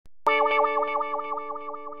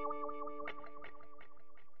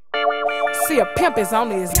See, a pimp is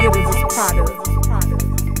only as good as his product.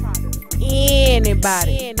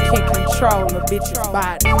 Anybody can control a bitch's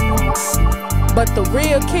body, but the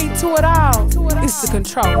real key to it all is to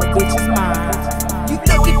control a bitch's mind. You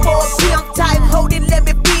looking for a pimp type, hold it, let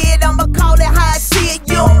me be it. I'ma call it how I see it,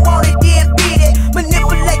 you don't want it, then beat it.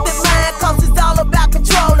 Manipulate the mind, cause it's all about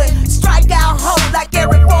controlling. Strike out hoe like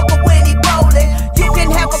Eric Fokker when he bowling. You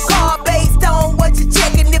can have a car based on what you're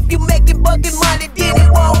checking. If you making bucket money, then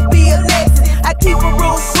it won't be a lesson. I keep a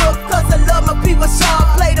rule book, cause I love my people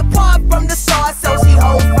sharp. Play the part from the start, so she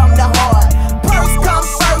holds from the heart. Purse come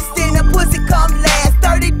first, then the pussy come last.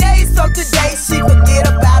 30 days from today, she forget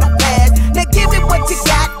about her past. Now give me what you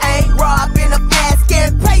got, I ain't robbing, I'm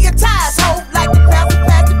asking. Pay your tithes, hope like the pastor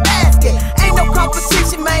pass the basket. Ain't no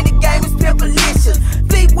competition, man, the game is Pimpalicious.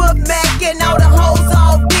 Fleetwood Mac and all the hoes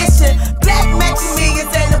audition. Black matching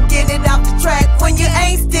millions and I'm getting it off the track. When you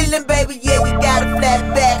ain't stealing, baby, yeah, you got a flat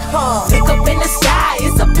back, huh? Look up in the sky,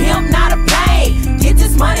 it's a pimp, not a plane. Get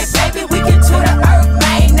this money, baby, we can to the earth,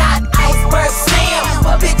 man. Not iceberg slim,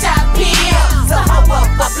 but bitch, I pimp. So hoe up,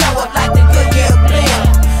 I blow up like the Goodyear blimp.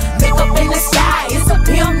 Look up in the sky, it's a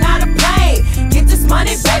pimp, not a plane. Get this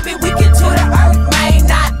money, baby, we can to the earth, man.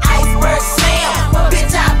 Not iceberg slim, but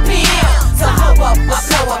bitch, I pimp. So hoe up, I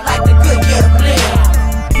blow up like the Goodyear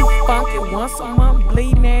blimp. You funky once a month,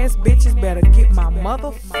 bleeding ass bitches better get my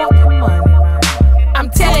motherfucking money, man. I'm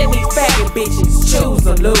telling these faggot bitches, choose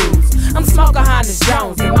or lose. I'm Smokahontas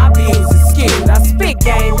Jones and my views are skewed. I spit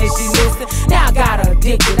game and she listened, now I got her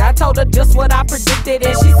addicted. I told her just what I predicted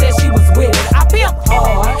and she said she was with it. I pimp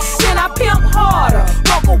hard, then I pimp harder.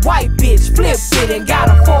 Broke a white bitch, flipped it and got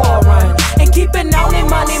a forerun. And keeping on them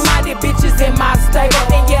money-minded bitches in my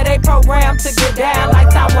stable. And yeah, they programmed to get down like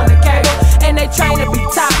time on the cable. And they train to be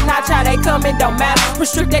top notch, how they come in don't matter.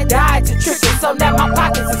 Restrict their diet to trick it, so now my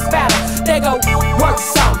pockets is fatter. They go work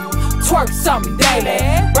something, twerk something daily.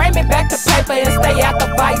 Bring me back to paper and stay out the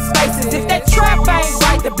vice spaces. If that trap ain't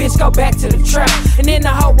right, the bitch go back to the trap. And then the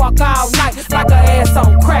hoe walk all night like her ass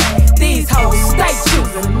on crack. These hoes stay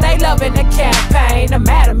choosing, they loving the campaign. The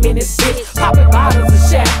madam in this bitch, popping bottles of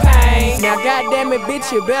champagne. Now goddamn it,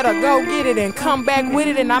 bitch, you better go get it and come back with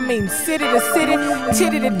it. And I mean city to city,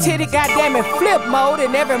 titty to titty, goddamn it, flip mode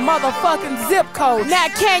in every motherfucking zip code. Now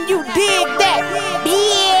can you dig that?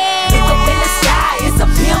 Yeah. Look up in the sky, it's a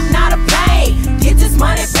pimp, not a plane. Get this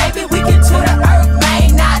money, baby, we can to the earth,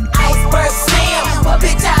 man. Not iceberg slim, but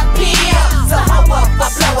bitch, I pimp. So hoe up, I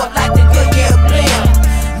blow up like the Goodyear blimp.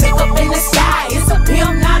 Look up in the sky, it's a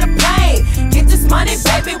pimp, not a plane. Get this money, baby.